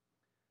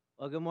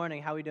Well, good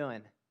morning. How we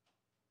doing?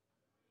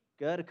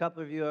 Good. A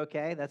couple of you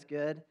okay? That's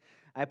good.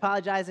 I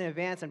apologize in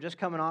advance. I'm just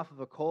coming off of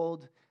a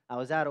cold. I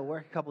was out of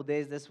work a couple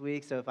days this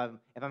week, so if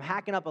I'm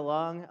hacking up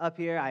along up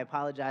here, I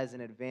apologize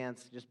in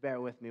advance. Just bear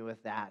with me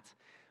with that.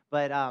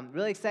 But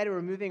really excited.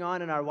 We're moving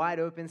on in our Wide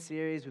Open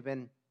series. We've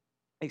been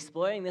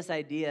exploring this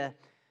idea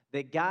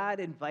that God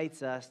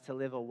invites us to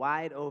live a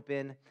wide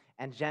open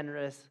and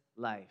generous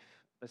life.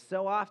 But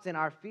so often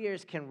our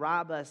fears can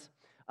rob us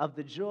of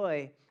the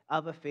joy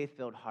of a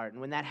faith-filled heart.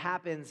 And when that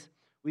happens,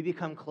 we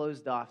become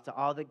closed off to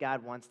all that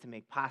God wants to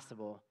make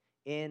possible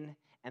in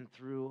and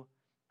through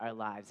our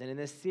lives. And in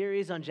this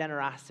series on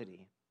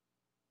generosity,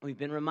 we've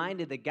been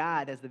reminded that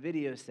God, as the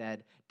video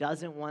said,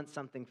 doesn't want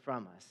something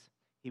from us.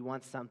 He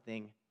wants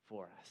something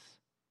for us.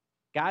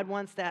 God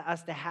wants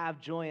us to have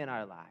joy in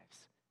our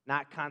lives,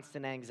 not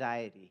constant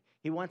anxiety.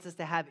 He wants us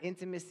to have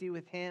intimacy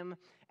with Him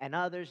and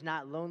others,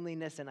 not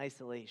loneliness and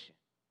isolation.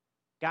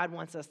 God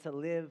wants us to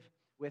live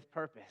with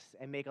purpose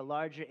and make a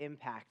larger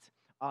impact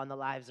on the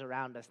lives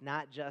around us,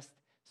 not just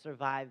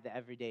survive the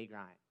everyday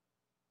grind.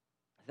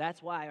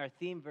 That's why our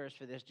theme verse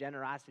for this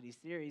generosity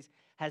series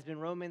has been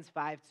Romans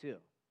 5:2,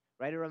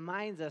 right? It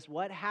reminds us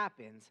what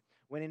happens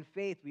when in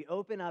faith we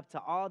open up to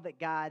all that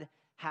God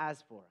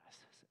has for us.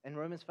 In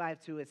Romans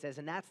 5:2 it says,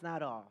 "And that's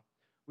not all.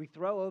 We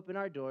throw open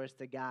our doors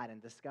to God and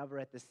discover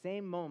at the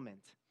same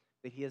moment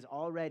that He has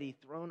already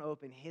thrown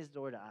open His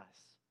door to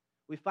us.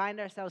 We find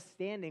ourselves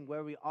standing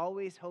where we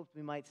always hoped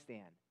we might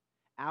stand,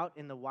 out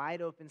in the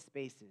wide open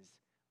spaces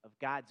of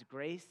God's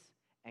grace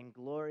and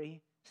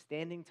glory,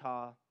 standing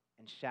tall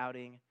and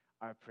shouting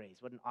our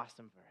praise." What an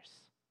awesome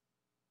verse.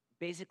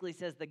 Basically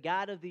says the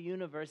God of the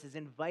universe is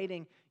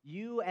inviting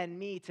you and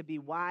me to be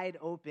wide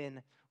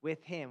open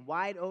with Him,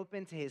 wide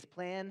open to His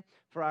plan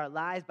for our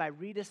lives by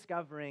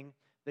rediscovering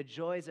the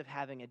joys of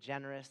having a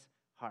generous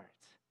heart.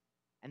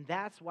 And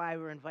that's why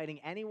we're inviting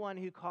anyone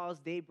who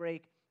calls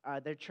Daybreak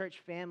their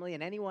church family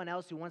and anyone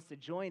else who wants to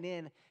join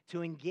in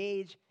to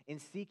engage in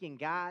seeking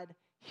God,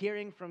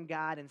 hearing from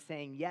God, and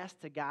saying yes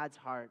to God's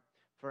heart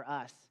for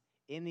us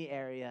in the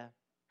area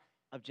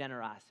of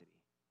generosity.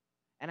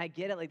 And I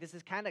get it, like this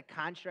is kind of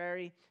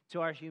contrary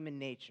to our human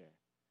nature,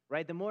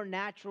 right? The more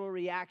natural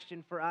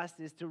reaction for us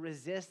is to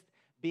resist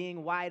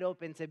being wide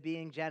open to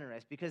being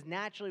generous because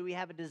naturally we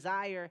have a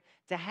desire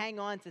to hang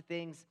on to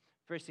things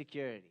for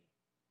security,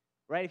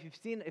 right?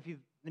 If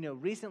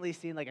you've recently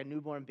seen like a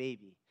newborn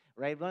baby,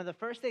 right? One of the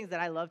first things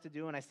that I love to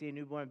do when I see a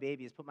newborn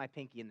baby is put my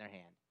pinky in their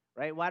hand,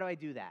 right? Why do I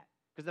do that?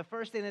 Because the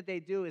first thing that they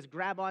do is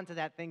grab onto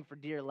that thing for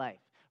dear life,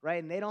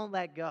 right? And they don't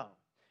let go,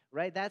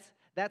 right?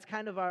 That's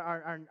kind of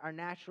our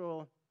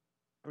natural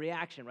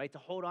reaction, right? To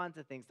hold on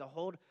to things, to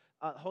hold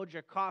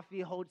your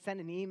coffee, send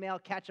an email,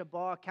 catch a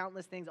ball,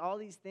 countless things, all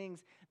these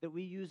things that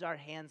we use our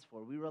hands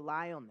for, we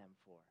rely on them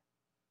for,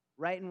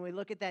 right? And when we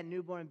look at that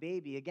newborn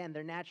baby, again,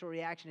 their natural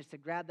reaction is to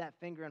grab that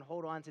finger and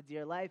hold on to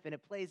dear life, and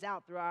it plays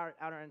out throughout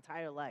our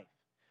entire life,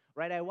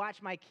 right? I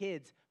watch my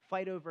kids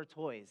fight over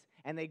toys,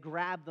 and they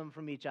grab them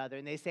from each other,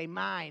 and they say,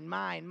 mine,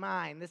 mine,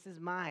 mine, this is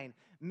mine.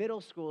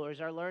 Middle schoolers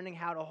are learning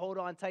how to hold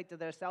on tight to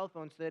their cell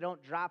phones so they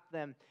don't drop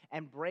them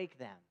and break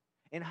them.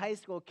 In high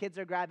school, kids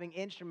are grabbing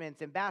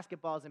instruments and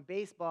basketballs and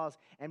baseballs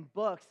and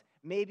books,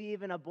 maybe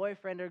even a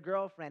boyfriend or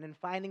girlfriend, and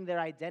finding their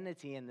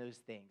identity in those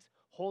things,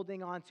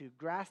 holding on to,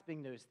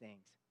 grasping those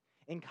things.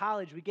 In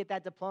college, we get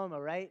that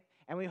diploma, right?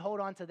 And we hold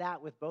on to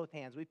that with both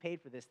hands. We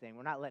paid for this thing.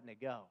 We're not letting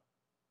it go.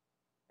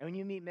 And when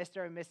you meet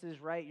Mr. and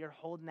Mrs. Right, you're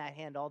holding that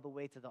hand all the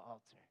way to the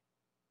altar.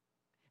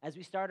 As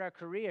we start our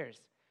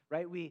careers,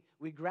 right, we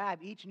grab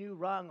each new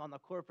rung on the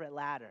corporate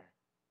ladder.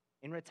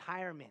 In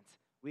retirement,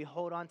 we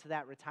hold on to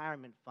that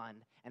retirement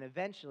fund, and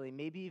eventually,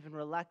 maybe even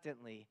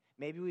reluctantly,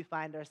 maybe we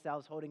find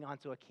ourselves holding on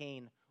to a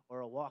cane or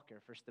a walker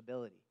for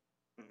stability.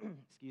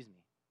 Excuse me.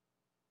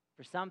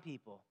 For some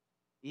people,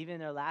 even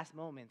in their last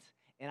moments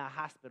in a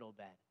hospital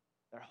bed,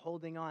 they're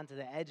holding on to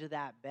the edge of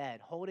that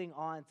bed, holding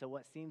on to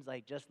what seems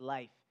like just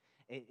life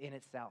in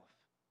itself.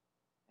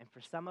 And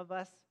for some of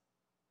us,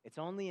 it's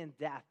only in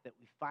death that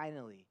we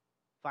finally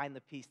find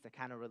the peace to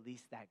kind of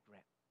release that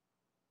grip.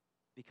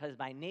 Because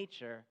by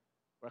nature,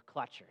 we're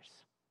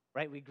clutchers.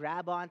 Right? We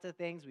grab onto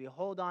things, we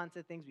hold on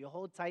to things, we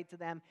hold tight to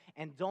them,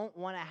 and don't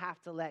want to have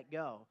to let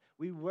go.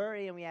 We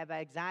worry and we have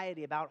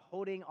anxiety about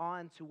holding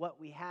on to what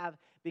we have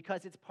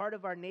because it's part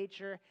of our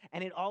nature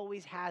and it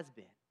always has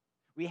been.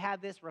 We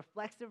have this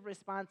reflexive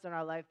response in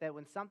our life that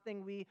when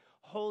something we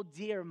hold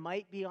dear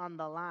might be on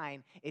the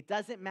line, it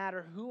doesn't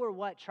matter who or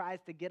what tries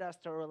to get us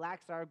to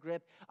relax our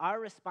grip. Our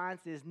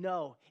response is,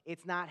 no,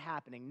 it's not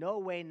happening. No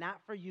way,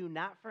 not for you,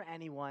 not for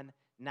anyone,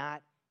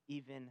 not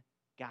even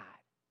God.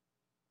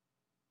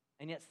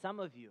 And yet some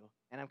of you,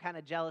 and I'm kind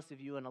of jealous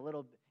of you in a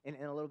little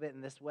bit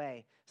in this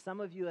way, some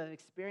of you have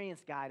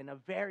experienced God in a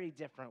very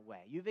different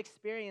way. You've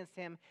experienced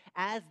Him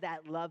as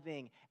that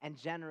loving and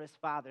generous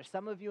Father.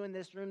 Some of you in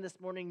this room this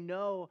morning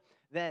know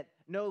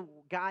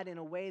God in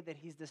a way that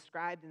He's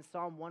described in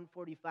Psalm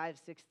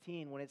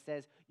 145:16 when it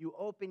says, "You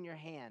open your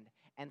hand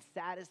and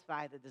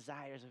satisfy the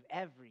desires of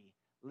every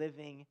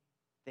living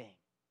thing."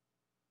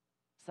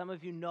 Some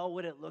of you know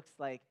what it looks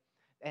like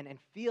and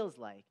feels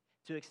like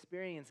to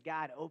experience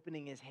God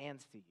opening his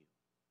hands to you.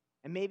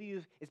 And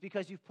maybe it's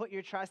because you've put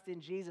your trust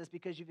in Jesus,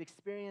 because you've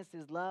experienced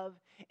his love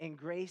and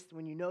grace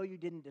when you know you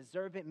didn't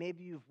deserve it.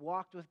 Maybe you've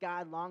walked with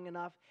God long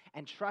enough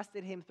and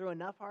trusted him through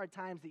enough hard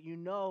times that you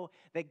know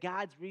that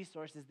God's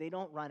resources, they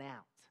don't run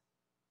out.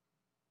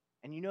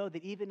 And you know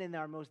that even in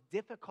our most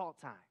difficult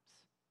times,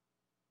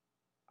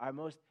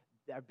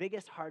 our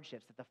biggest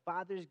hardships, that the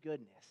Father's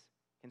goodness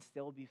can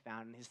still be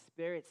found, and his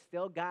Spirit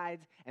still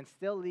guides and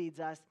still leads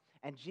us,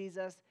 and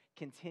Jesus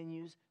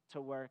continues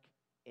to work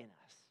in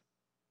us.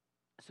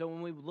 So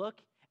when we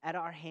look at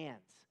our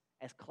hands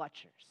as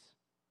clutchers,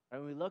 or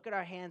when we look at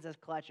our hands as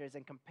clutchers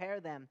and compare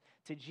them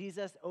to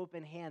Jesus'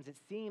 open hands, it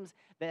seems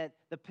that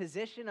the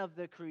position of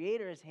the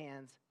Creator's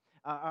hands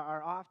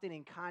are often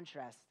in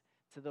contrast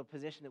to the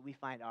position that we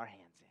find our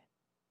hands in.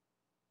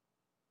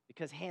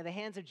 Because the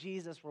hands of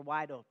Jesus were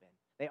wide open.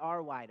 They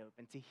are wide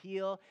open to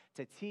heal,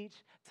 to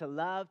teach, to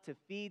love, to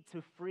feed,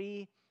 to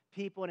free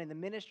people. And in the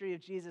ministry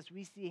of Jesus,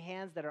 we see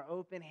hands that are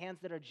open, hands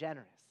that are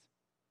generous.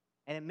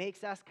 And it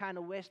makes us kind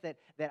of wish that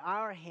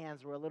our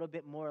hands were a little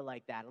bit more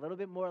like that, a little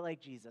bit more like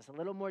Jesus, a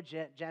little more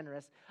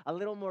generous, a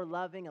little more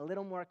loving, a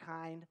little more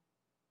kind.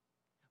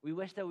 We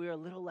wish that we were a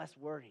little less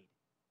worried,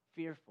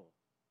 fearful,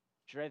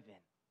 driven,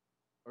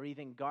 or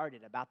even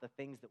guarded about the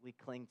things that we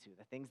cling to,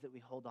 the things that we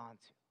hold on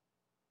to.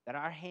 That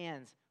our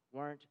hands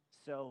weren't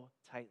so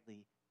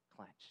tightly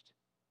clenched.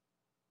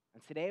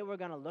 And today we're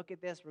going to look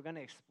at this. We're going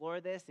to explore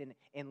this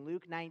in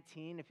Luke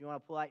 19. If you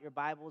want to pull out your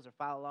Bibles or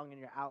follow along in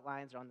your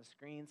outlines or on the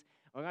screens.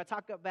 We're going to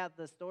talk about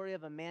the story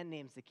of a man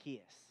named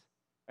Zacchaeus.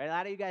 Right? A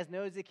lot of you guys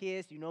know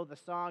Zacchaeus. You know the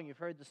song. You've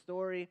heard the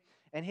story.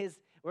 And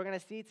we're going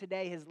to see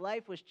today his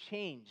life was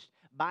changed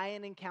by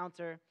an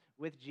encounter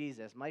with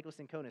Jesus. Michael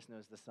Sinkonis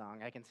knows the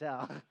song, I can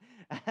tell.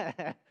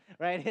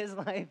 Right? His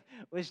life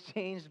was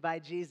changed by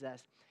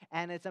Jesus.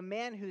 And it's a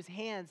man whose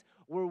hands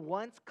were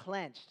once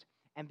clenched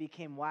and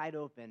became wide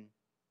open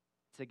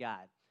to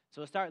God.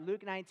 So we'll start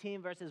Luke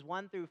 19, verses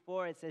 1 through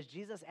 4. It says,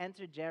 Jesus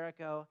entered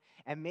Jericho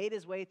and made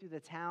his way through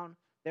the town.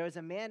 There was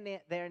a man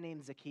there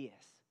named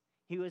Zacchaeus.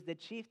 He was the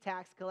chief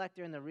tax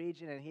collector in the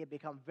region, and he had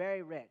become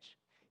very rich.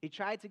 He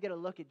tried to get a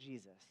look at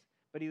Jesus,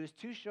 but he was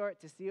too short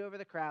to see over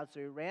the crowd, so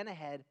he ran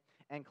ahead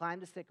and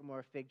climbed a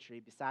sycamore fig tree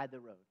beside the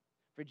road,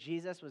 for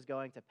Jesus was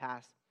going to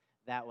pass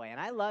that way. And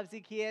I love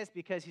Zacchaeus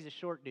because he's a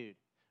short dude,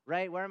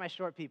 right? Where are my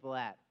short people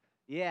at?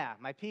 Yeah,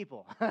 my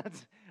people,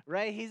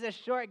 right? He's a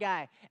short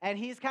guy, and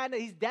he's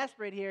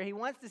desperate here. He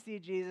wants to see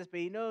Jesus,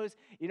 but he knows,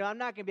 I'm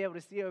not going to be able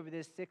to see over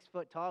this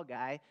 6-foot-tall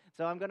guy,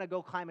 so I'm going to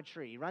go climb a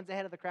tree. He runs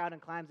ahead of the crowd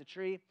and climbs a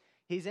tree.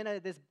 He's in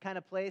this kind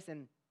of place,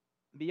 and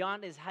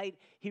beyond his height,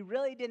 he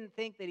really didn't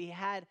think that he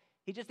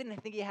just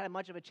didn't think he had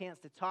much of a chance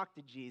to talk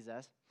to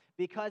Jesus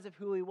because of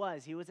who he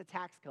was. He was a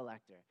tax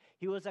collector.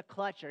 He was a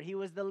clutcher. He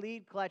was the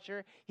lead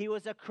clutcher. He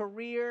was a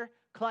career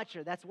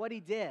clutcher. That's what he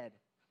did.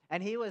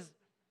 And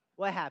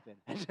what happened?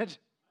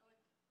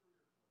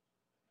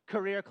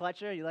 Career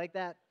clutcher, you like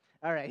that?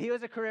 All right, he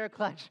was a career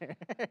clutcher.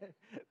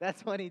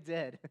 That's what he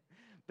did.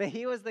 But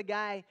he was the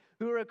guy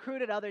who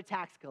recruited other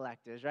tax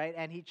collectors, right?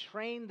 And he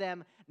trained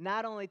them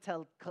not only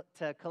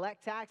to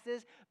collect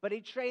taxes, but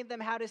he trained them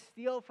how to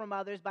steal from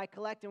others by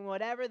collecting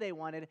whatever they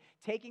wanted,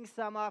 taking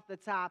some off the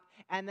top,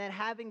 and then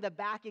having the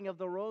backing of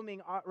the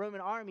Roman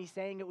army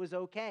saying it was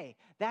okay.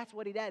 That's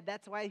what he did.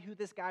 That's who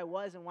this guy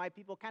was and why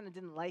people kind of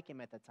didn't like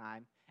him at the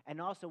time, and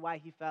also why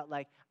he felt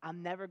like,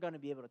 I'm never going to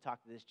be able to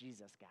talk to this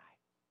Jesus guy.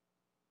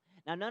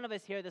 Now, none of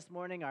us here this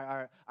morning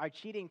are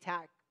cheating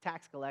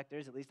tax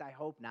collectors, at least I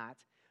hope not.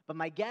 But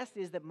my guess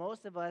is that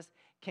most of us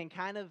can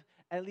kind of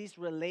at least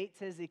relate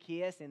to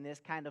Zacchaeus in this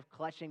kind of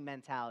clutching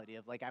mentality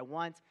of like, I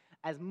want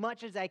as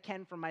much as I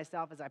can for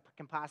myself as I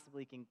can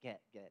possibly get.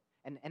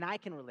 And I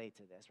can relate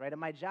to this, right? In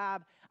my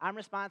job, I'm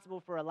responsible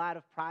for a lot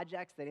of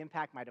projects that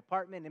impact my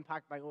department,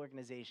 impact my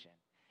organization.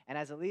 And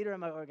as a leader in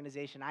my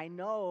organization, I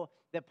know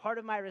that part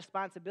of my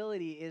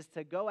responsibility is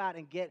to go out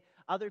and get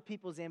other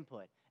people's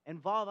input,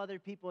 involve other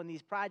people in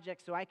these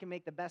projects so I can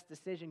make the best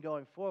decision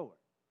going forward.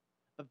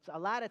 But a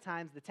lot of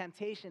times, the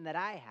temptation that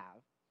I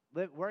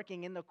have,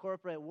 working in the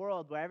corporate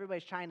world where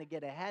everybody's trying to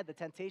get ahead, the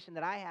temptation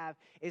that I have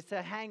is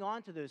to hang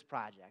on to those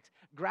projects,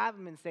 grab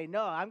them and say,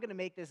 no, I'm going to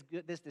make this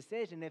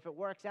decision. If it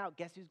works out,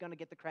 guess who's going to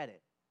get the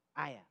credit?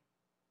 I am.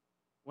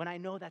 When I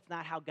know that's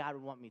not how God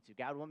would want me to.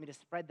 God would want me to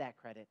spread that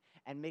credit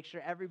and make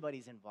sure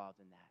everybody's involved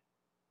in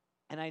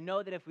that. And I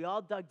know that if we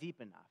all dug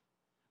deep enough,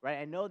 right,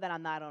 I know that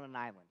I'm not on an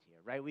island here,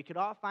 right? We could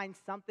all find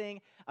something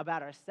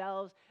about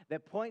ourselves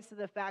that points to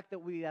the fact that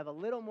we have a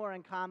little more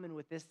in common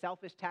with this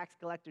selfish tax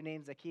collector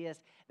named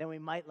Zacchaeus than we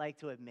might like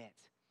to admit.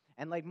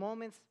 And like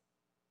moments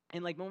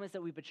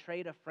that we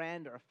betrayed a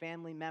friend or a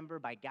family member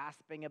by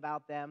gossiping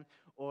about them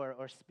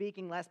or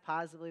speaking less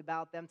positively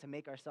about them to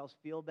make ourselves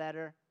feel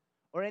better,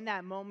 or in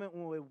that moment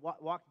when we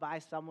walked by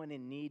someone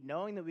in need,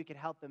 knowing that we could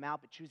help them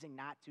out but choosing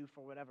not to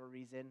for whatever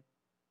reason,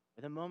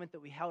 or the moment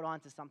that we held on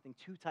to something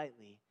too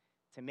tightly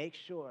to make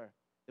sure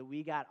that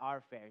we got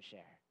our fair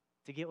share,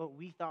 to get what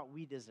we thought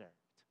we deserved,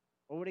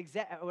 or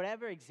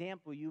whatever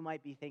example you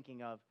might be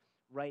thinking of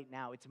right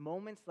now. It's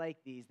moments like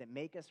these that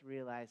make us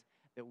realize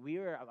that we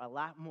are a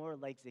lot more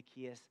like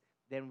Zacchaeus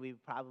than we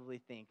probably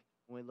think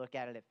when we look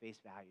at it at face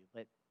value.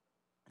 But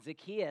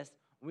Zacchaeus,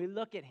 when we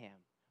look at him,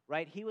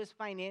 right, he was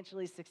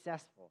financially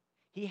successful.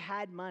 He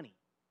had money,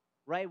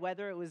 right?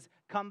 Whether it was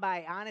come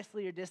by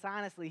honestly or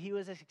dishonestly, he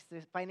was a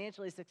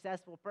financially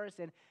successful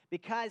person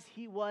because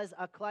he was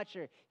a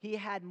clutcher. He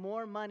had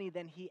more money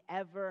than he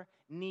ever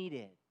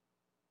needed.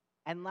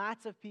 And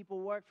lots of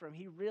people worked for him.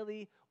 He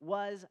really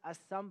was a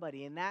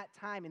somebody. In that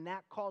time, in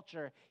that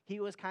culture,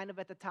 he was kind of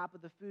at the top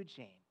of the food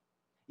chain.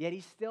 Yet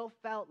he still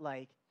felt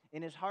like,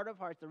 in his heart of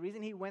hearts, the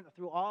reason he went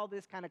through all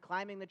this kind of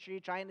climbing the tree,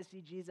 trying to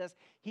see Jesus,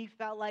 he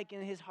felt like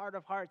in his heart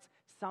of hearts,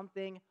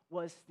 something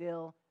was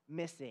still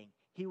missing.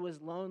 He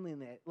was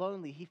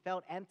lonely. He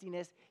felt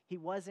emptiness. He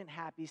wasn't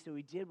happy, so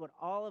he did what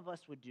all of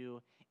us would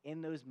do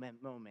in those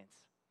moments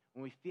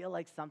when we feel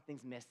like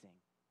something's missing,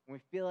 when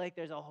we feel like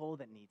there's a hole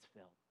that needs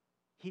filled.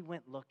 He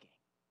went looking.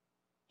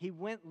 He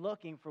went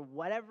looking for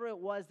whatever it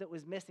was that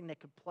was missing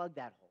that could plug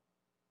that hole.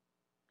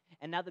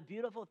 And now the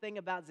beautiful thing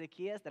about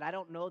Zacchaeus, that I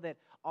don't know that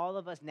all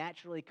of us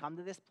naturally come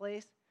to this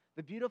place,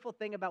 the beautiful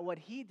thing about what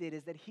he did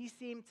is that he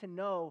seemed to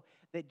know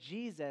that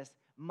Jesus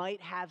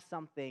might have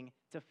something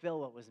to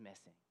fill what was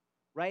missing,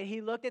 right?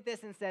 He looked at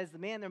this and says,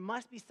 man, there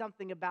must be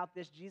something about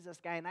this Jesus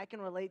guy, and I can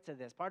relate to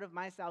this. Part of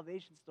my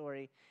salvation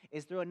story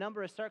is through a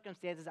number of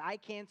circumstances, I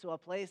came to a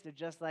place of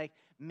just like,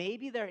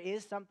 maybe there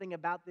is something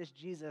about this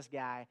Jesus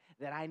guy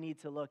that I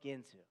need to look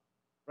into,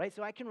 right?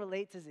 So I can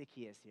relate to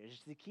Zacchaeus here.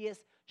 Zacchaeus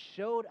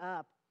showed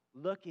up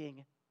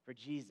looking for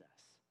Jesus.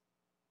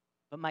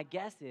 But my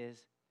guess is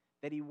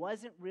that he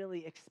wasn't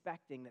really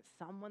expecting that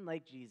someone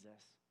like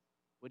Jesus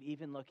would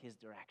even look his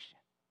direction.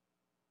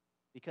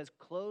 Because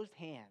closed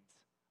hands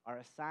are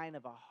a sign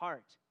of a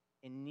heart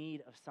in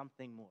need of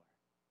something more.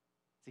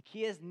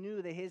 Zacchaeus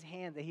knew that his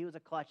hands, that he was a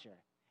clutcher,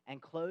 and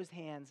closed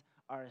hands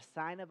are a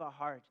sign of a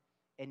heart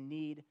in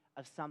need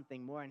of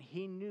something more. And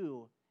he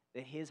knew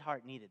that his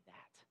heart needed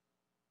that,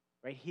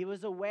 right? He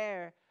was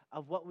aware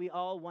of what we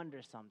all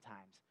wonder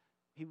sometimes.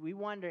 We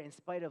wonder, in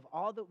spite of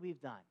all that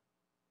we've done,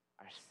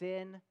 our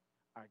sin,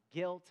 our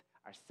guilt,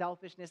 our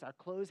selfishness, our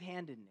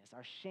closed-handedness,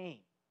 our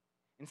shame,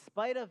 in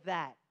spite of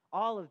that,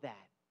 all of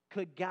that,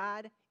 could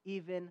God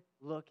even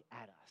look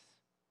at us?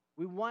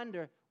 We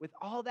wonder, with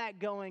all that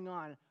going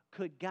on,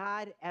 could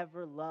God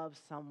ever love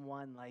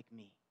someone like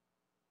me?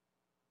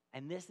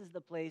 And this is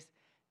the place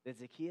that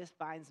Zacchaeus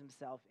finds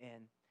himself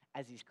in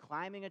as he's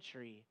climbing a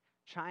tree,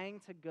 trying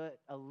to get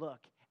a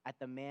look at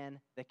the man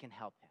that can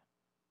help him.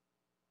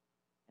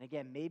 And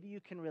again, maybe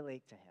you can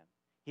relate to him.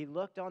 He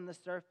looked on the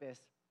surface,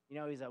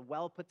 he's a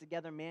well put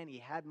together man. He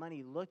had money,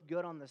 he looked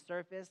good on the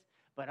surface,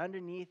 but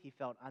underneath he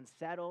felt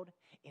unsettled,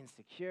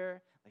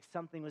 insecure, like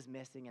something was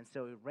missing. And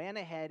so he ran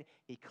ahead,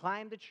 he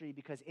climbed the tree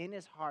because in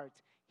his heart,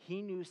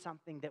 he knew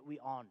something that we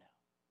all know.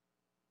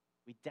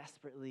 We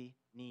desperately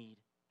need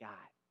God.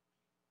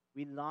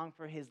 We long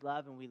for his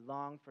love and we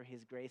long for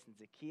his grace. And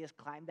Zacchaeus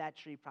climbed that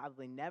tree,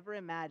 probably never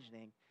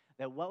imagining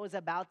that what was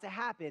about to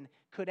happen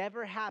could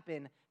ever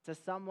happen to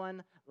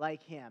someone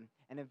like him.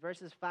 And in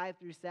verses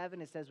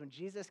 5-7, it says, when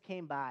Jesus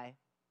came by,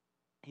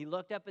 he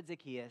looked up at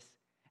Zacchaeus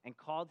and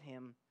called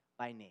him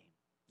by name.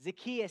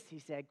 Zacchaeus, he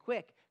said,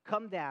 quick,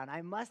 come down.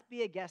 I must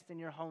be a guest in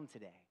your home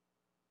today.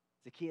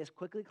 Zacchaeus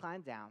quickly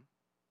climbed down,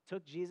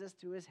 took Jesus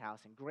to his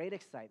house in great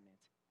excitement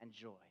and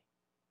joy.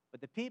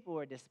 But the people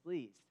were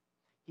displeased.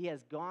 He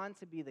has gone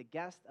to be the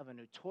guest of a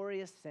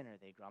notorious sinner,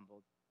 they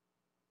grumbled.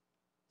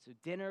 So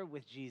dinner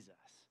with Jesus,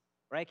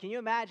 right? Can you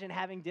imagine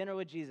having dinner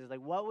with Jesus?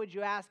 Like, what would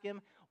you ask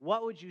him?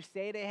 What would you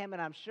say to him?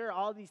 And I'm sure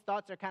all these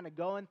thoughts are kind of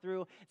going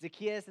through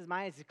Zacchaeus'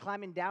 mind as he's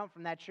climbing down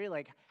from that tree.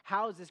 Like,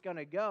 how is this going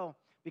to go?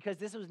 Because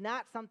this was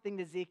not something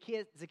that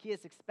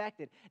Zacchaeus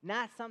expected,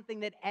 not something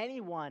that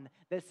anyone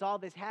that saw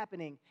this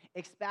happening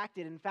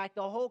expected. In fact,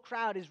 the whole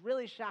crowd is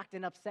really shocked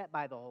and upset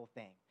by the whole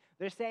thing.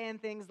 They're saying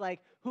things like,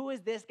 who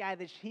is this guy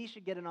that he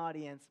should get an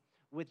audience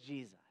with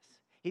Jesus?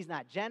 He's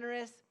not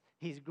generous.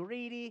 He's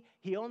greedy.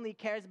 He only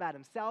cares about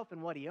himself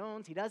and what he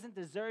owns. He doesn't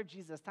deserve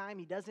Jesus' time.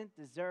 He doesn't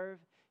deserve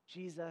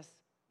Jesus'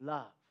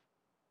 love.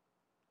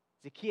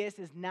 Zacchaeus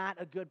is not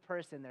a good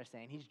person, they're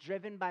saying. He's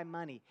driven by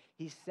money.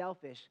 He's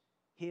selfish.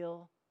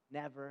 He'll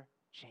never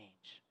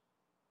change.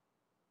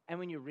 And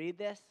when you read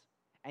this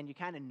and you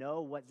kind of know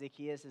what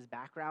Zacchaeus'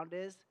 background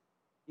is,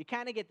 you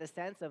kind of get the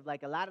sense of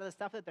like a lot of the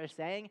stuff that they're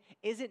saying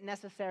isn't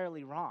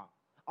necessarily wrong.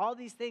 All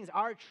these things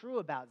are true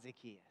about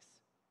Zacchaeus.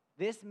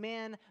 This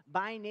man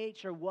by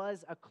nature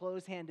was a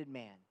closed-handed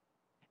man.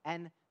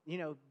 And,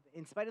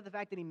 in spite of the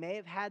fact that he may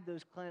have had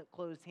those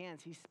closed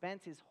hands, he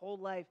spent his whole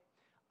life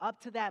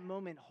up to that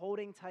moment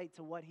holding tight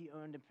to what he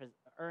earned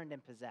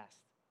and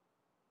possessed.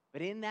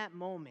 But in that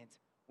moment,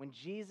 when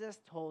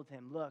Jesus told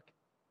him, look,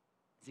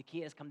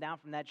 Zacchaeus, come down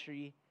from that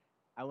tree.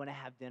 I want to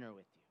have dinner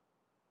with you.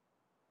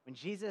 When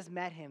Jesus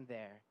met him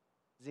there,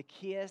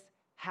 Zacchaeus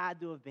had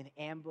to have been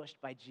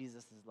ambushed by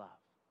Jesus' love.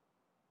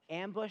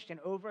 Ambushed and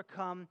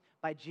overcome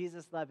by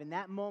Jesus' love. In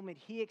that moment,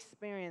 he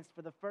experienced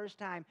for the first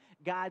time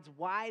God's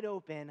wide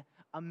open,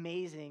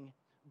 amazing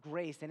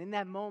grace. And in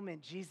that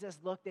moment, Jesus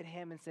looked at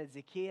him and said,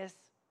 Zacchaeus,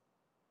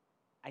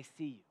 I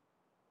see you.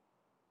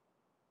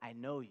 I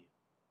know you.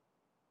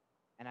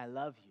 And I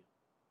love you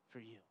for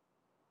you.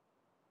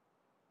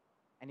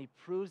 And he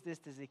proves this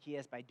to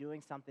Zacchaeus by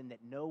doing something that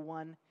no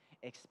one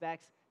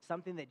expects,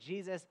 something that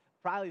Jesus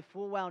probably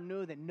full well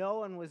knew that no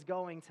one was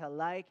going to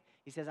like.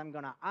 He says, I'm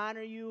going to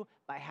honor you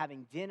by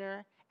having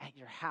dinner at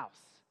your house.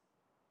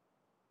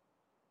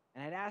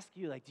 And I'd ask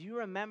you, do you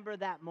remember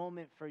that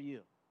moment for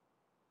you?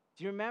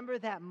 Do you remember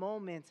that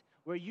moment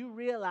where you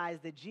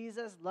realized that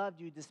Jesus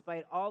loved you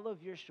despite all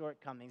of your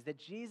shortcomings, that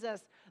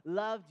Jesus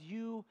loved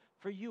you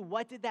for you?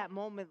 What did that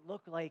moment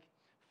look like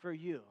for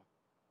you?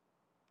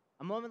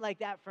 A moment like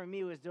that for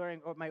me was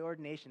during my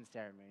ordination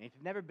ceremony. If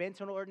you've never been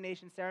to an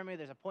ordination ceremony,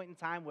 there's a point in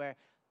time where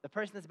the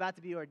person that's about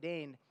to be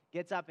ordained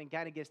gets up and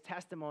kind of gives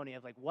testimony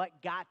of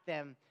what got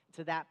them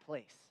to that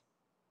place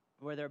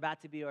where they're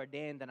about to be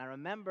ordained. And I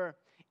remember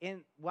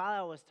while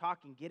I was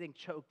talking, getting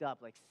choked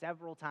up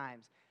several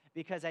times,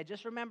 because I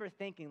just remember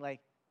thinking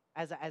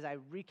as I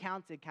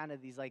recounted kind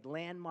of these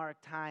landmark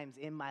times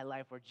in my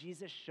life where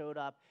Jesus showed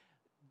up,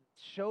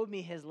 showed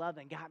me his love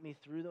and got me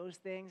through those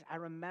things. I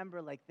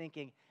remember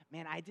thinking,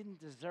 man, I didn't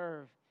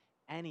deserve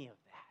any of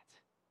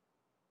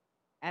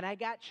that. And I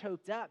got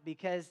choked up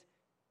because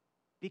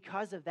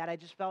of that. I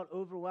just felt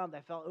overwhelmed.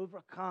 I felt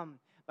overcome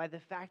by the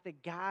fact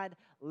that God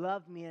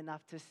loved me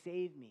enough to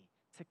save me,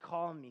 to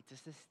call me, to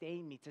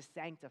sustain me, to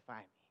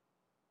sanctify me.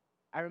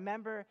 I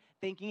remember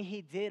thinking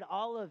he did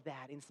all of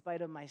that in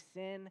spite of my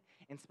sin,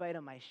 in spite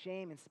of my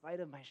shame, in spite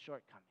of my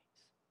shortcomings.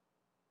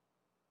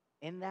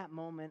 In that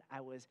moment,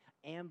 I was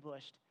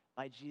ambushed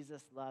by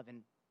Jesus' love.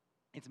 And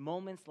it's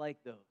moments like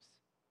those,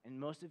 and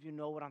most of you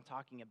know what I'm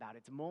talking about.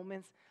 It's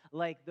moments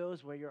like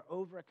those where you're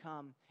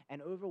overcome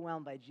and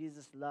overwhelmed by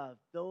Jesus' love.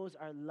 Those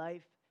are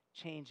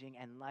life-changing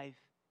and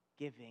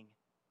life-giving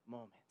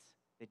moments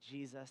that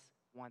Jesus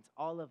wants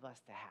all of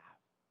us to have.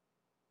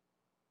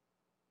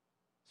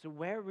 So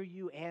where were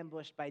you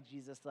ambushed by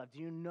Jesus' love? Do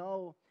you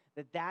know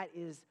that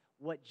is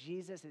what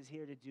Jesus is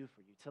here to do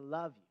for you, to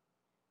love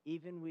you,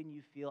 even when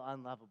you feel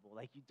unlovable,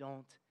 like you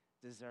don't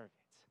deserve it?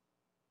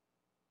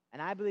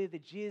 And I believe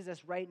that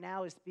Jesus right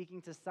now is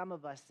speaking to some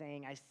of us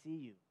saying, I see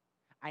you,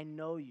 I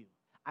know you,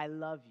 I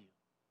love you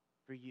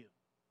for you.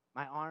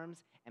 My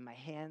arms and my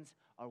hands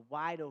are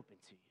wide open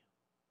to you.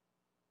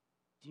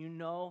 Do you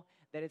know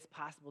that it's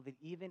possible that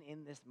even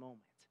in this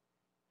moment,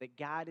 that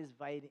God is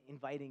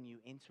inviting you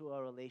into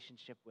a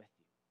relationship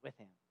with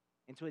him,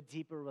 into a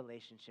deeper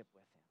relationship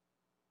with him?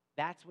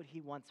 That's what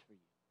he wants for you.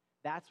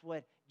 That's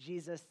what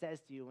Jesus says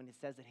to you when he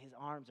says that his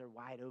arms are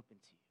wide open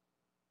to you.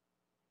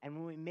 And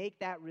when we make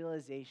that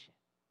realization,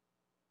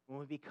 when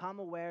we become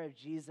aware of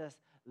Jesus'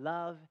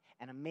 love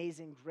and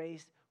amazing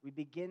grace, we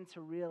begin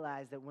to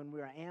realize that when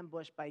we are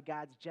ambushed by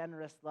God's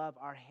generous love,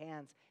 our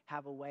hands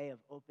have a way of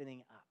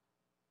opening up.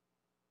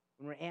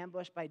 When we're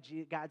ambushed by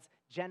God's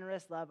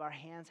generous love, our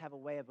hands have a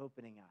way of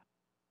opening up.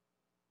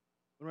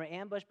 When we're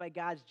ambushed by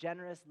God's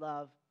generous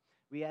love,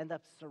 we end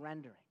up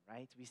surrendering,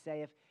 right? We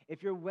say,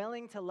 if you're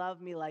willing to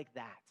love me like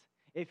that,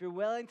 if you're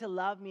willing to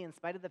love me in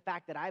spite of the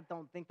fact that I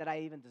don't think that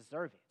I even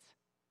deserve it,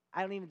 I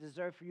don't even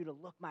deserve for you to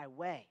look my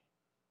way.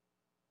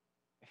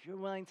 If you're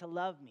willing to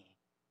love me,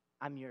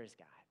 I'm yours,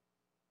 God.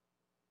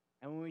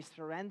 And when we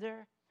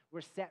surrender,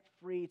 we're set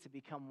free to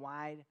become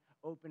wide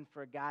open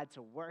for God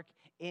to work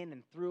in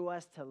and through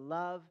us, to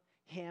love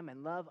him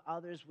and love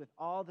others with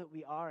all that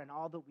we are and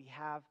all that we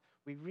have.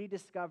 We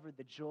rediscovered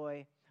the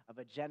joy of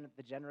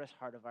the generous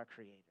heart of our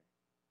Creator.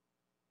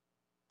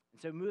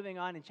 And so moving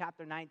on in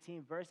chapter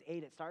 19, verse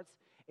 8,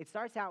 it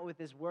starts out with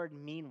this word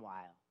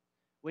meanwhile,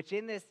 which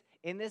in this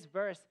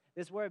verse,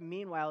 this word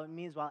meanwhile, it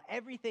means while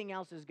everything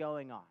else is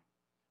going on.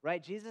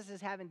 Right? Jesus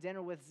is having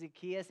dinner with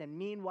Zacchaeus, and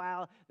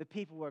meanwhile, the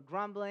people were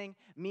grumbling.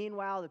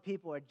 Meanwhile, the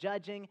people are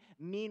judging.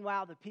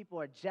 Meanwhile, the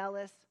people are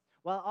jealous.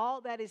 While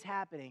all that is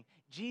happening,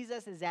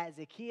 Jesus is at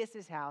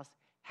Zacchaeus' house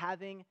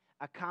having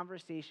a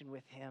conversation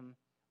with him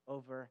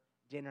over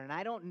dinner. And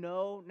I don't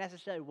know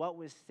necessarily what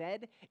was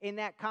said in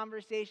that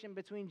conversation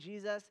between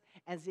Jesus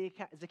and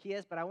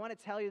Zacchaeus, but I want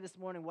to tell you this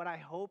morning what I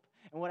hope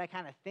and what I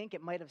kind of think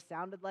it might have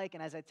sounded like.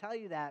 And as I tell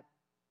you that,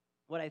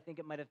 what I think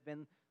it might have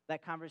been,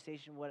 that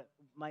conversation, what it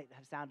might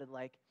have sounded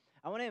like,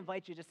 I want to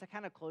invite you just to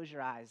kind of close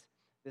your eyes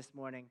this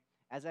morning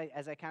as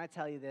I kind of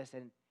tell you this,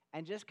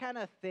 and just kind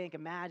of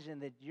imagine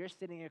that you're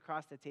sitting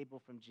across the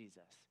table from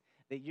Jesus,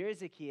 that you're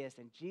Zacchaeus,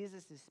 and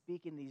Jesus is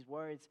speaking these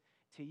words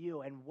to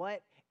you, and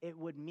what it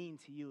would mean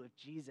to you if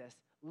Jesus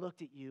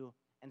looked at you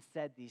and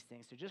said these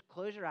things. So just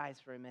close your eyes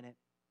for a minute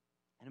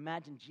and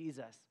imagine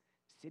Jesus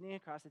sitting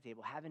across the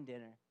table, having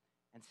dinner,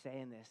 and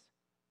saying this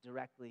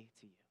directly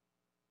to you.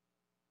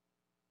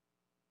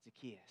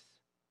 Zacchaeus,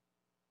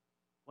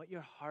 what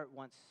your heart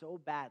wants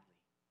so badly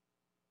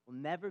will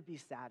never be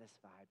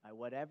satisfied by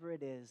whatever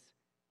it is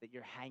that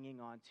you're hanging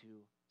on to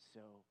so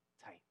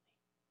tightly.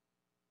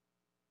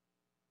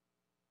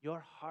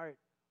 Your heart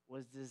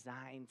was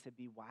designed to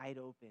be wide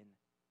open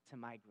to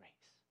my grace,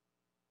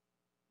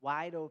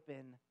 wide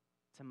open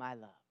to my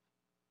love,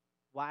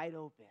 wide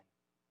open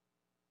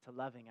to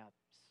loving others.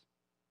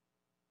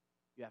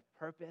 You have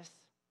purpose.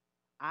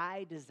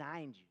 I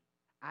designed you.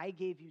 I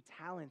gave you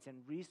talents and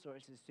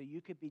resources so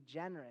you could be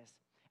generous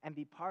and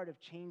be part of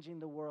changing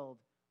the world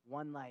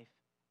one life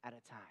at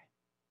a time.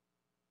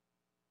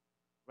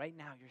 Right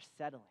now, you're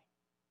settling.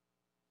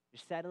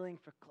 You're settling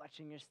for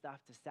clutching your stuff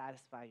to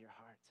satisfy your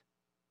heart.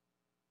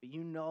 But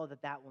you know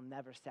that that will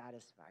never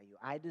satisfy you.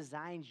 I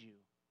designed you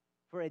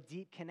for a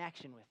deep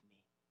connection with me.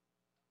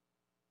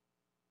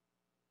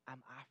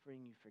 I'm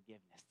offering you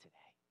forgiveness today.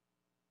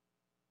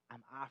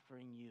 I'm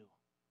offering you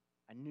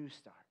a new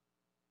start.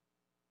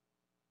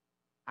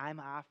 I'm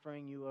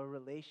offering you a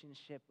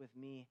relationship with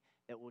me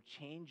that will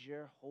change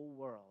your whole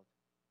world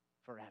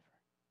forever.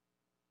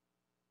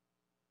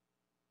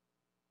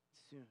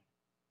 Soon,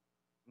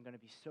 I'm going to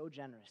be so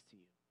generous to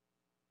you.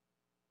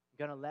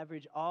 I'm going to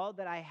leverage all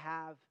that I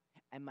have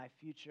and my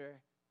future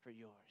for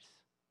yours.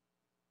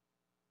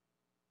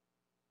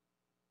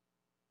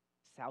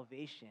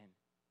 Salvation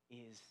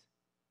is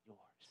yours.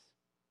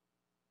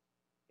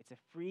 It's a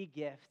free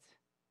gift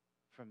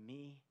from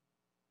me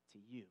to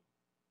you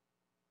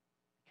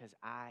because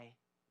I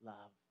love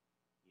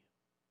you.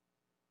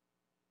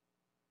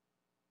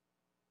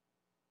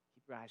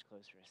 Keep your eyes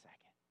closed for a second.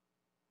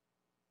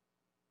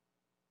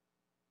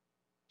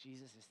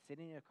 Jesus is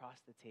sitting across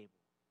the table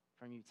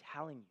from you,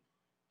 telling you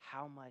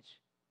how much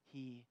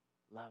he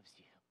loves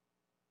you.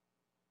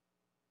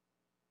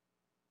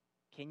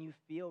 Can you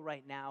feel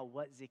right now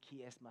what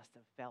Zacchaeus must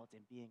have felt in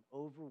being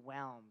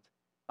overwhelmed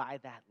by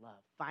that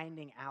love,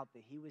 finding out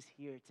that he was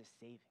here to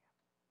save him?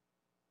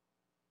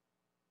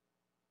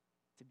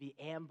 To be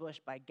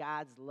ambushed by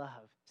God's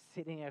love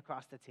sitting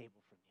across the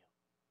table from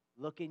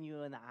you, looking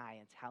you in the eye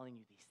and telling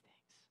you these things.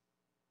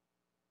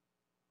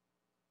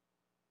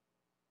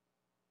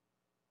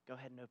 Go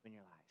ahead and open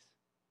your eyes.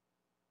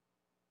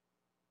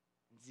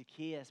 And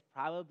Zacchaeus,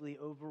 probably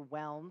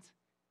overwhelmed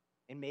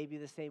in maybe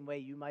the same way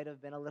you might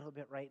have been a little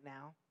bit right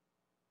now,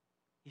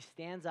 he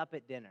stands up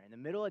at dinner. In the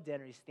middle of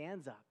dinner, he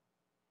stands up,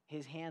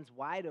 his hands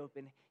wide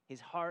open, his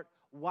heart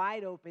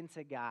wide open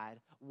to God,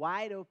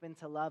 wide open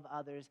to love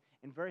others.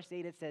 In verse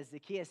 8, it says,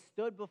 Zacchaeus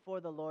stood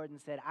before the Lord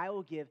and said, I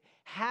will give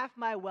half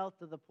my wealth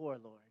to the poor,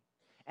 Lord.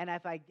 And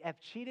if I have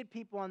cheated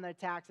people on their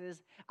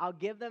taxes, I'll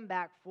give them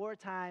back 4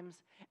 times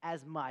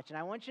as much. And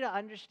I want you to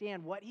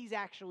understand what he's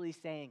actually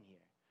saying here,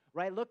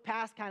 right? Look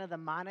past kind of the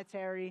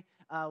monetary,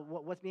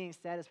 what's being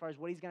said as far as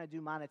what he's going to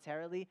do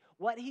monetarily.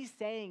 What he's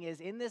saying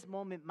is, in this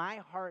moment, my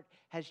heart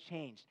has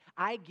changed.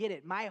 I get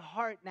it. My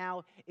heart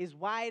now is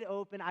wide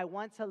open. I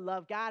want to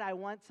love God. I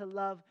want to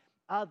love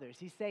others.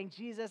 He's saying,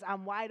 Jesus,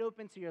 I'm wide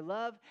open to your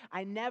love.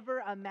 I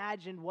never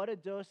imagined what a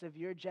dose of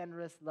your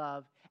generous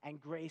love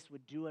and grace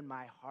would do in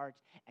my heart.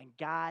 And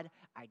God,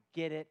 I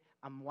get it.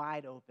 I'm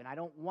wide open. I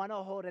don't want to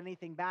hold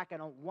anything back. I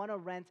don't want to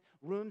rent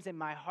rooms in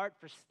my heart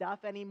for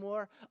stuff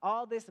anymore.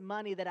 All this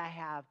money that I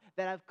have,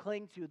 that I've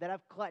clung to, that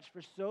I've clutched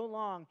for so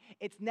long,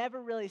 it's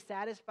never really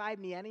satisfied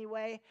me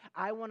anyway.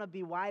 I want to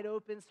be wide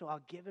open, so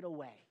I'll give it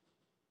away.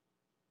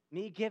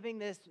 Him giving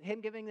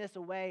this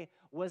away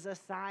was a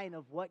sign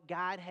of what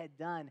God had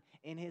done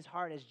in his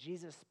heart as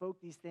Jesus spoke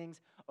these things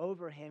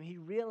over him. He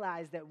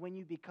realized that when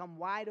you become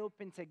wide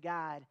open to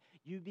God,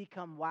 you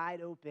become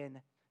wide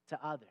open to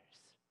others.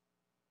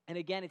 And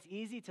again, it's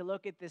easy to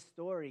look at this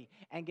story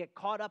and get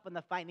caught up in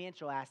the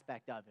financial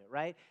aspect of it,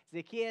 right?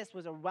 Zacchaeus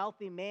was a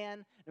wealthy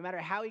man. No matter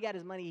how he got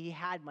his money, he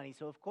had money.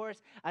 So of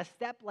course, a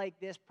step like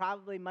this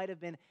probably might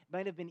have been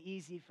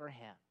easy for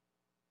him.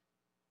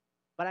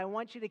 But I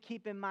want you to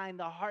keep in mind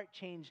the heart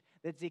change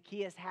that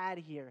Zacchaeus had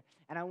here.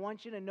 And I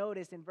want you to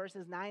notice in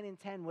verses 9 and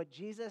 10 what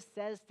Jesus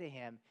says to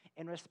him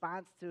in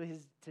response to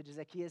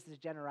Zacchaeus'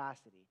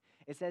 generosity.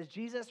 It says,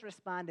 Jesus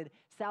responded,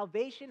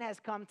 salvation has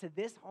come to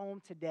this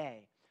home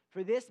today,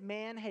 for this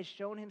man has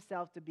shown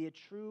himself to be a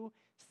true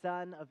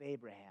son of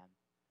Abraham.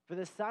 For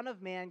the Son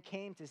of Man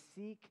came to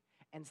seek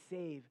and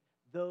save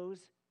those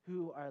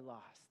who are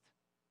lost.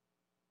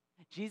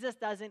 Jesus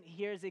doesn't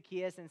hear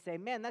Zacchaeus and say,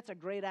 man, that's a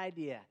great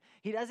idea.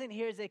 He doesn't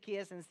hear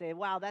Zacchaeus and say,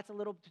 wow, that's a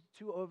little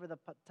too over the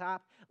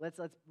top. Let's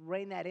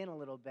rein that in a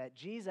little bit.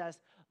 Jesus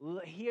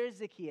hears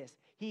Zacchaeus.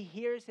 He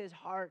hears his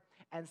heart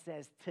and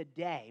says,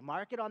 today,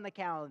 mark it on the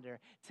calendar,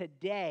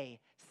 today,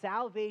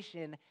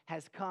 salvation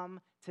has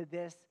come to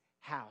this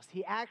house.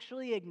 He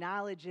actually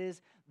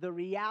acknowledges the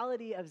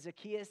reality of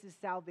Zacchaeus'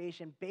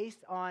 salvation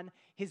based on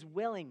his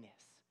willingness.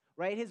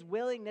 Right? His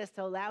willingness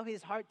to allow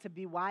his heart to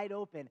be wide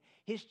open.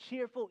 His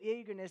cheerful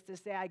eagerness to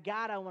say,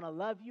 God, I want to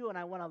love you and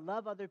I want to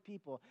love other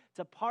people.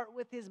 To part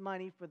with his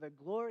money for the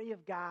glory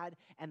of God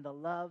and the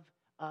love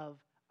of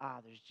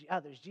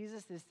others.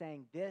 Jesus is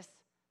saying, this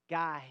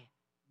guy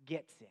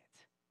gets it.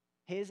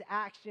 His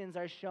actions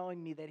are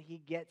showing me that he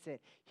gets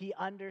it. He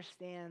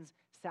understands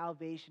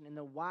salvation and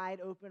the wide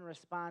open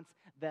response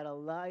that a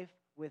life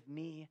with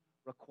me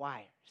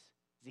requires.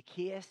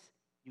 Zacchaeus,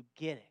 you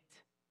get it.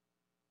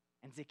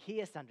 And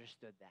Zacchaeus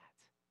understood that.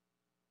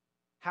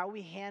 How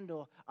we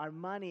handle our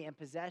money and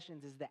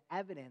possessions is the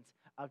evidence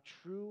of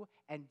true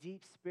and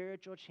deep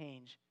spiritual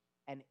change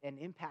and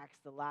impacts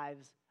the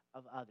lives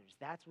of others.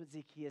 That's what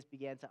Zacchaeus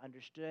began to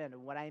understand.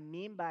 And what I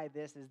mean by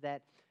this is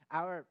that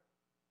our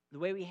The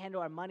way we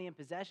handle our money and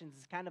possessions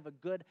is kind of a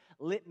good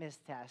litmus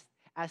test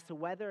as to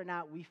whether or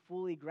not we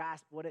fully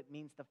grasp what it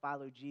means to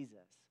follow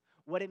Jesus,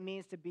 what it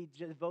means to be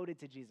devoted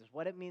to Jesus,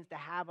 what it means to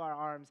have our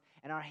arms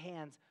and our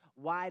hands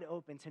wide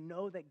open, to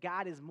know that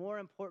God is more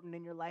important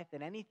in your life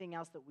than anything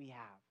else that we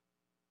have.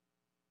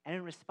 And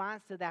in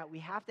response to that, we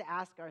have to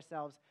ask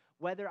ourselves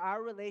whether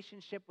our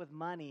relationship with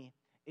money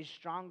is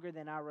stronger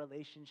than our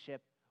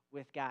relationship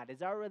with God.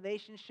 Is our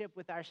relationship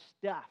with our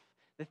stuff,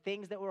 the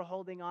things that we're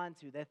holding on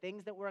to, the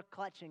things that we're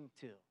clutching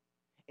to,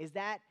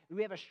 do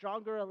we have a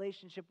stronger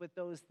relationship with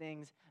those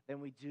things than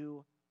we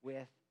do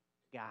with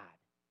God?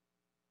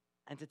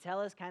 And to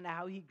tell us kind of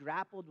how he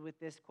grappled with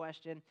this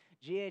question,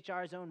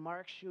 GHR's own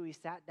Mark Shuey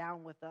sat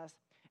down with us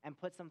and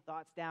put some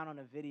thoughts down on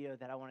a video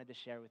that I wanted to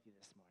share with you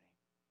this morning.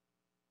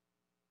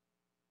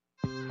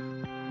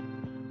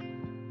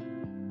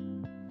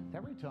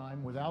 Every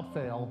time, without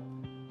fail,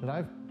 that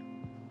I've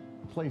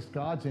placed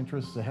God's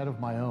interests ahead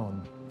of my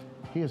own,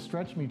 he has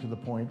stretched me to the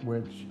point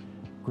which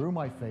grew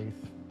my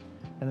faith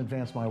and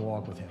advanced my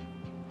walk with him.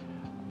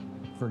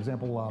 For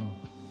example,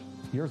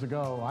 years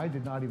ago, I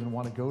did not even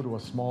want to go to a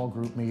small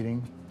group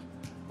meeting.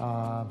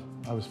 I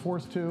was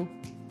forced to.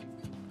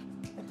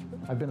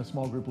 I've been a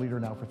small group leader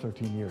now for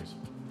 13 years.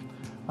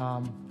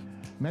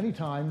 Many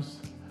times,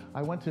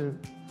 I went to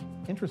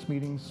interest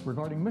meetings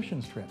regarding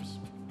missions trips,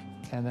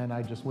 and then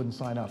I just wouldn't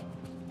sign up,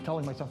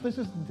 telling myself, this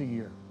isn't the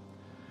year.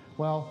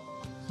 Well,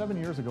 7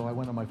 years ago, I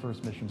went on my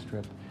first missions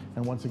trip,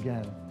 and once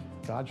again,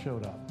 God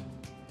showed up,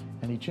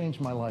 and he changed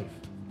my life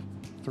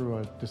through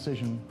a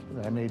decision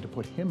that I made to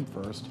put him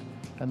first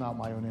and not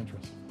my own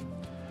interests.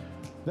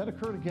 That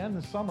occurred again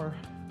this summer.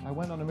 I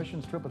went on a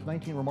missions trip with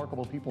 19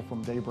 remarkable people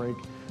from Daybreak.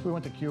 We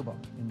went to Cuba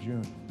in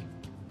June,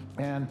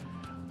 and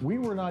we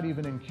were not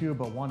even in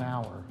Cuba 1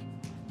 hour,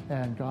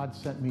 and God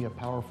sent me a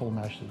powerful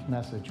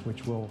message,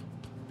 which will,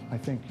 I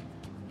think,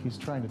 he's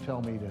trying to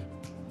tell me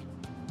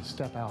to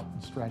step out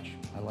and stretch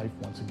my life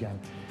once again.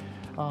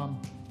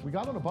 We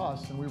got on a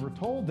bus, and we were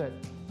told that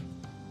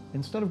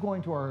instead of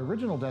going to our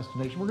original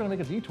destination, we're going to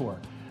make a detour.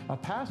 A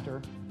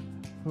pastor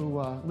who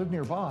lived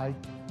nearby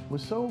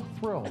was so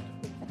thrilled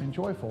and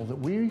joyful that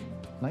we,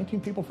 19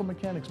 people from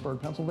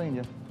Mechanicsburg,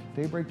 Pennsylvania,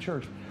 Daybreak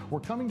Church,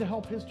 were coming to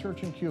help his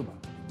church in Cuba,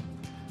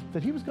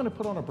 that he was going to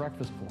put on a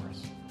breakfast for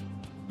us.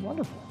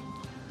 Wonderful.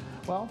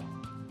 Well,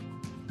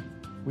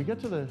 we get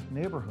to the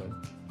neighborhood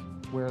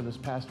where this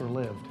pastor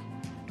lived,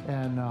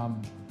 and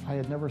I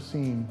had never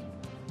seen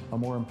a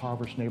more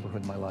impoverished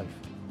neighborhood in my life.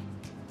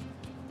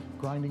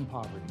 Grinding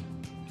poverty.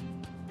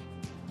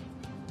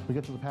 We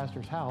get to the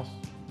pastor's house,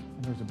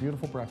 and there's a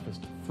beautiful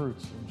breakfast,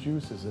 fruits and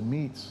juices and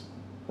meats.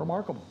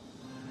 Remarkable.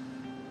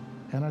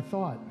 And I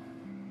thought,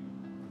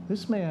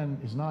 this man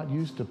is not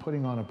used to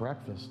putting on a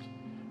breakfast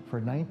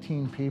for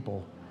 19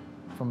 people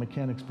from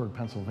Mechanicsburg,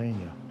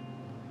 Pennsylvania.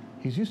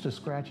 He's used to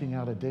scratching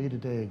out a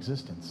day-to-day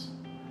existence.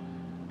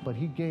 But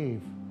he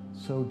gave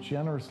so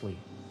generously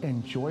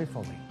and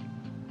joyfully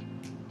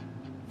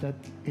that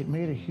it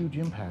made a huge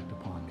impact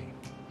upon me.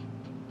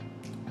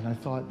 And I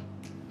thought,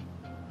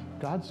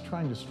 God's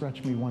trying to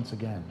stretch me once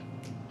again.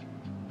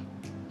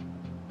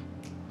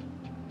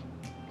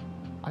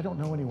 I don't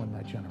know anyone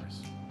that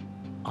generous.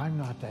 I'm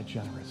not that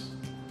generous.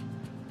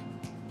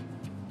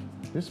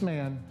 This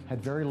man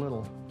had very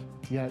little,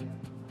 yet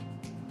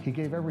he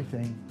gave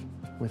everything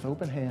with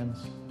open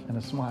hands and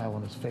a smile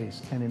on his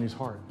face and in his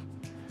heart.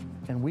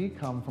 And we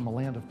come from a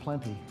land of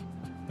plenty,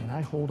 and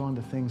I hold on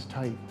to things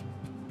tight.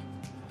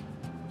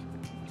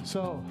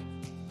 So,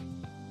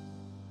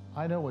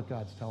 I know what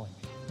God's telling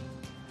me.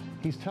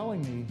 He's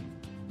telling me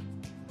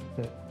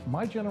that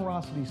my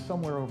generosity is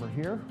somewhere over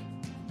here,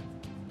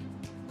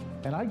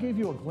 and I gave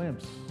you a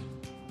glimpse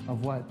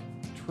of what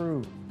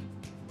true,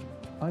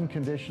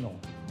 unconditional,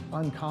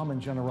 uncommon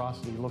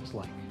generosity looks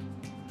like.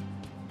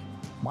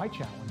 My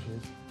challenge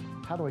is,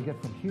 how do I get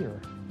from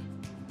here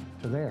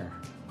to there?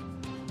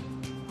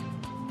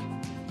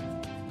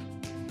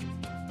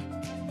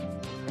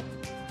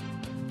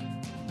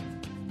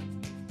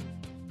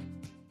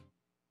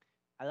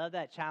 I love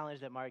that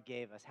challenge that Mark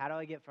gave us. How do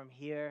I get from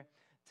here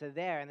to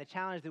there? And the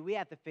challenge that we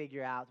have to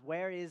figure out,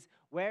 where is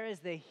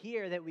the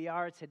here that we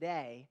are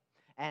today,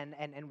 and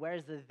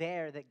where's the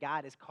there that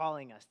God is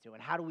calling us to,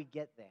 and how do we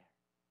get there?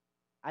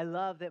 I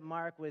love that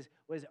Mark was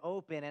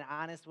open and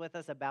honest with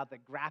us about the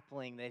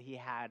grappling that he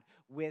had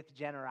with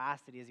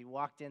generosity as he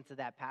walked into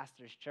that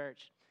pastor's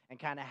church and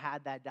kind of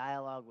had that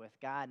dialogue with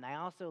God. And I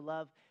also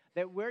love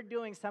that we're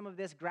doing some of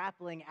this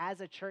grappling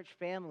as a church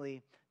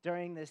family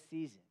during this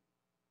season.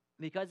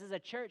 Because as a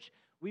church,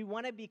 we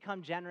want to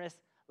become generous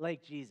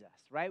like Jesus,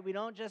 right? We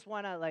don't just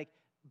want to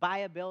buy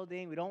a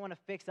building. We don't want to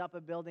fix up a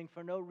building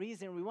for no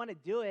reason. We want to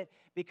do it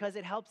because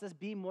it helps us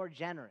be more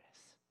generous,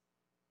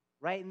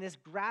 right? In this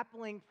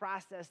grappling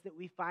process that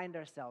we find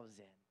ourselves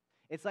in.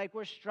 It's like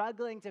we're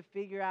struggling to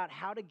figure out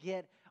how to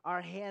get our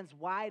hands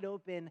wide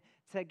open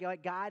to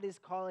what God is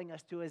calling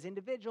us to as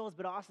individuals,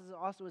 but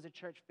also as a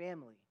church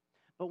family.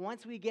 But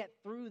once we get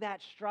through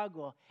that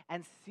struggle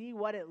and see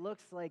what it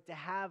looks like to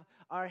have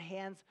our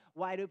hands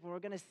wide open, we're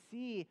going to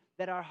see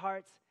that our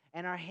hearts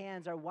and our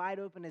hands are wide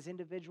open as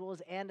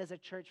individuals and as a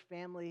church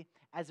family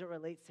as it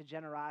relates to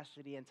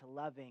generosity and to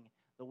loving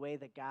the way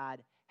that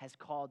God has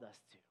called us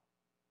to.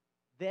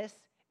 This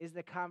is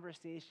the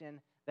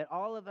conversation that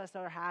all of us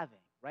are having,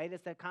 right?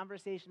 It's the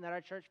conversation that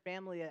our church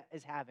family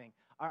is having.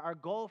 Our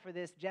goal for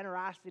this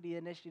generosity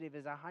initiative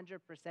is 100%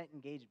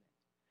 engagement,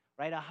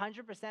 right?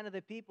 100% of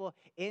the people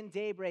in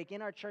Daybreak,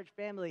 in our church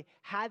family,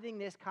 having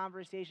this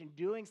conversation,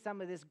 doing some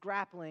of this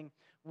grappling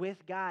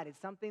with God. It's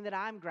something that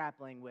I'm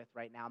grappling with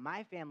right now.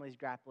 My family's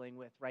grappling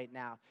with right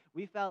now.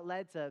 We felt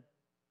led to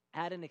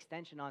add an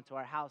extension onto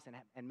our house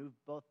and move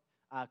both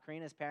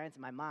Karina's parents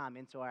and my mom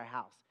into our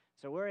house.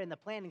 So we're in the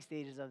planning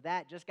stages of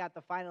that, just got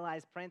the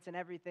finalized prints and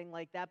everything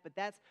like that, but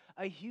that's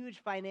a huge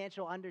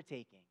financial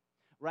undertaking,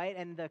 right?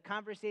 And the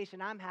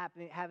conversation I'm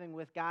having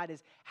with God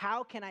is,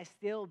 how can I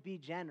still be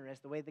generous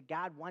the way that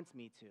God wants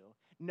me to,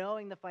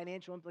 knowing the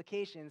financial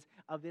implications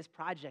of this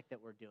project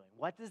that we're doing?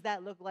 What does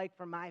that look like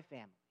for my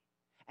family?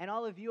 And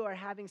all of you are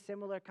having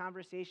similar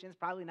conversations,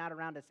 probably not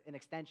around an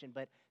extension,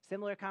 but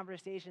similar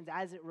conversations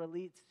as it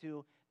relates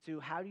to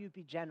how do you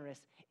be generous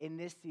in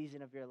this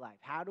season of your life?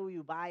 How do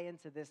you buy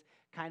into this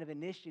kind of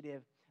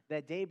initiative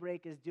that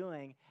Daybreak is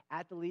doing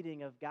at the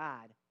leading of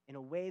God in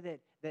a way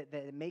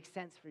that makes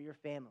sense for your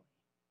family?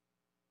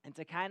 And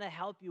to kind of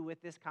help you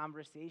with this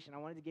conversation, I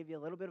wanted to give you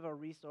a little bit of a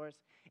resource.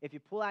 If you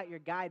pull out your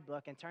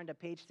guidebook and turn to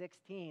page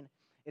 16,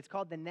 it's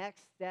called The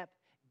Next Step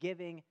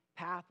Giving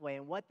Pathway.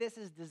 And what this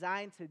is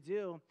designed to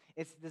do,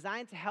 it's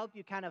designed to help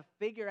you kind of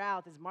figure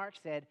out, as Mark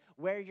said,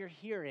 where your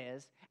here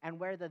is and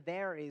where the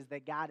there is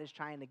that God is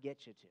trying to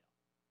get you to.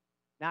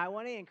 Now, I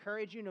want to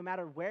encourage you, no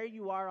matter where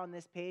you are on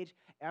this page,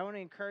 I want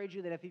to encourage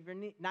you that if you're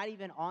not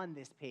even on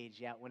this page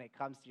yet when it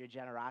comes to your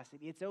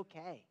generosity, it's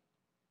okay.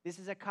 This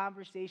is a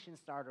conversation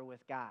starter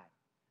with God.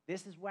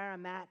 This is where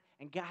I'm at,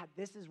 and God,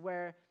 this is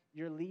where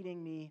you're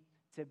leading me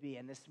to be.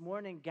 And this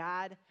morning,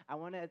 God, I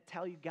want to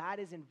tell you, God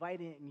is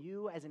inviting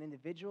you as an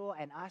individual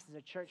and us as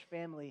a church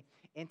family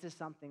into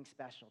something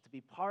special, to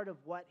be part of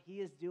what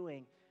he is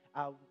doing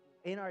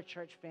in our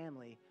church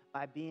family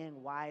by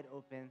being wide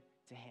open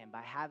to him,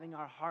 by having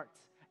our hearts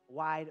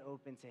wide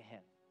open to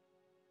him.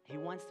 He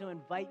wants to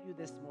invite you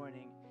this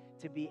morning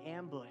to be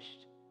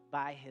ambushed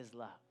by his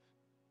love.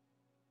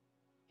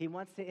 He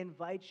wants to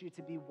invite you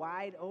to be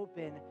wide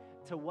open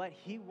to what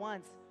he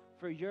wants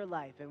for your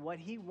life and what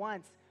he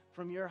wants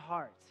from your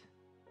heart.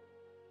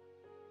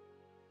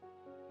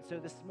 And so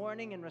this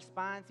morning, in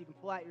response, you can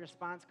pull out your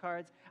response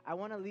cards. I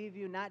want to leave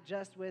you not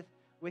just with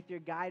your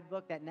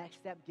guidebook, that next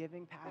step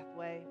giving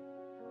pathway,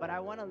 but I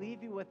want to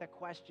leave you with a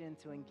question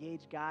to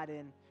engage God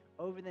in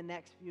over the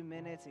next few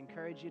minutes.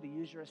 Encourage you to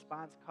use your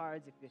response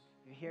cards if you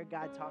hear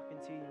God talking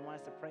to you and you want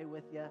us to pray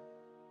with you.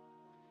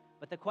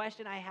 But the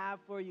question I have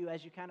for you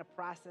as you kind of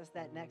process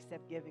that next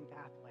step giving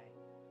pathway,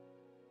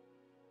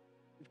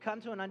 we've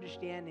come to an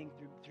understanding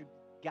through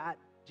God,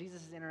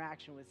 Jesus'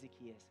 interaction with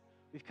Zacchaeus.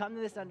 We've come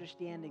to this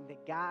understanding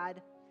that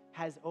God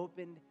has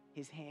opened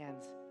his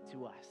hands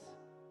to us.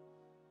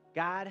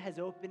 God has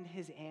opened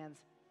his hands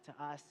to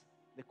us.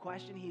 The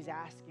question he's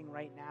asking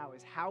right now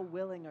is, how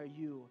willing are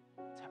you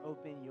to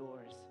open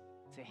yours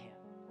to him?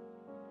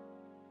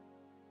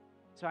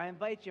 So I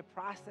invite you to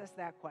process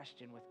that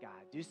question with God.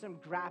 Do some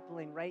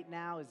grappling right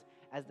now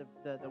as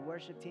the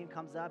worship team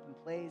comes up and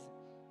plays.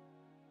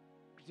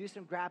 Do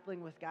some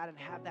grappling with God and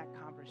have that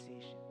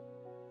conversation.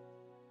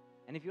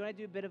 And if you want to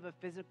do a bit of a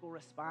physical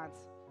response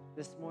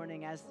this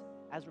morning as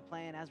we're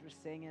playing, as we're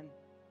singing,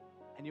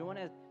 and you want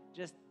to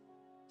just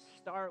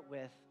start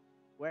with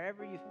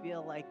wherever you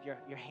feel like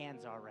your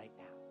hands are right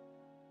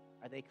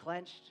now. Are they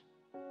clenched?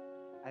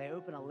 Are they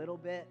open a little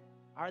bit?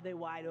 Are they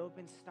wide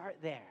open? Start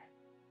there.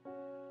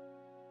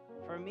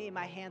 For me,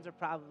 my hands are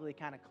probably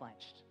kind of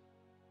clenched,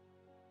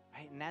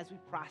 right? And as we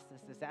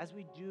process this, as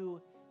we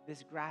do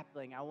this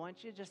grappling, I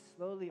want you to just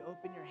slowly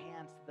open your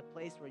hands to the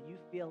place where you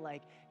feel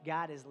like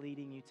God is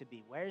leading you to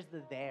be. Where's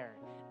the there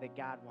that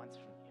God wants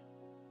from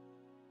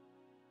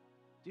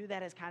you? Do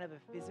that as kind of a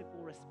physical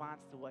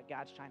response to what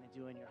God's trying to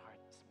do in your heart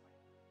this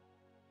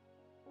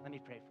morning. Let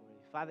me pray for you.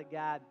 Father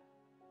God,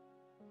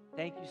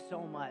 thank you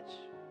so much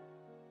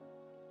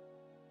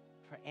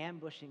for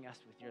ambushing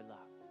us with your love,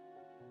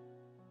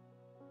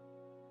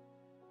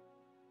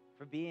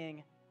 for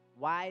being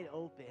wide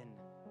open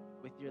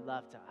with your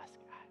love to us,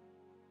 God.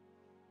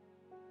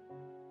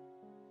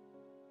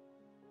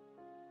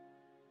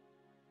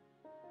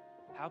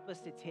 Help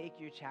us to take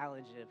your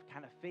challenge of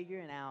kind of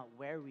figuring out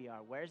where we are.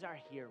 Where's our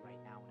here right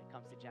now when it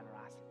comes to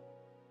generosity?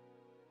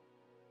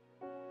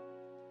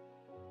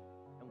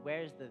 And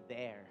where's the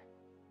there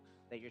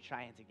that you're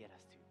trying to get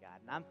us to,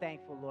 God? And I'm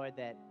thankful, Lord,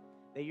 that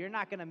you're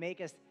not going to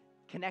make us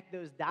connect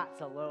those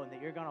dots alone,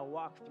 that you're going to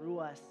walk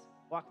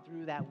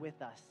through that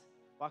with us,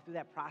 walk through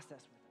that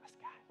process with us,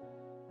 God.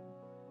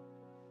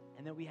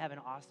 And that we have an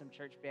awesome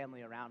church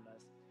family around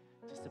us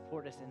to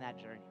support us in that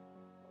journey.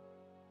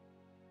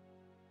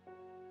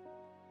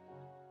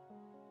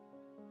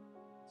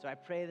 So I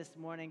pray this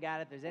morning,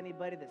 God, if there's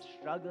anybody that's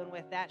struggling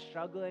with that,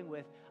 struggling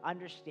with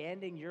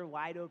understanding your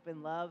wide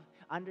open love,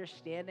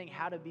 understanding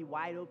how to be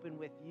wide open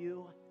with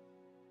you,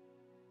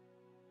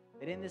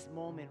 that in this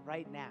moment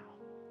right now,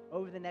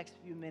 over the next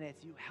few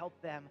minutes, you help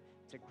them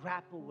to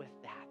grapple with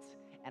that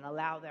and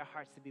allow their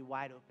hearts to be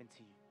wide open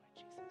to you, Lord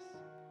Jesus.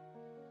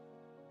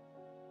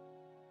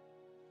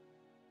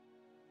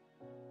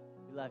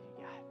 We love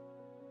you, God.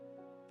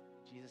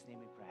 In Jesus' name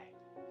we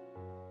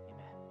pray.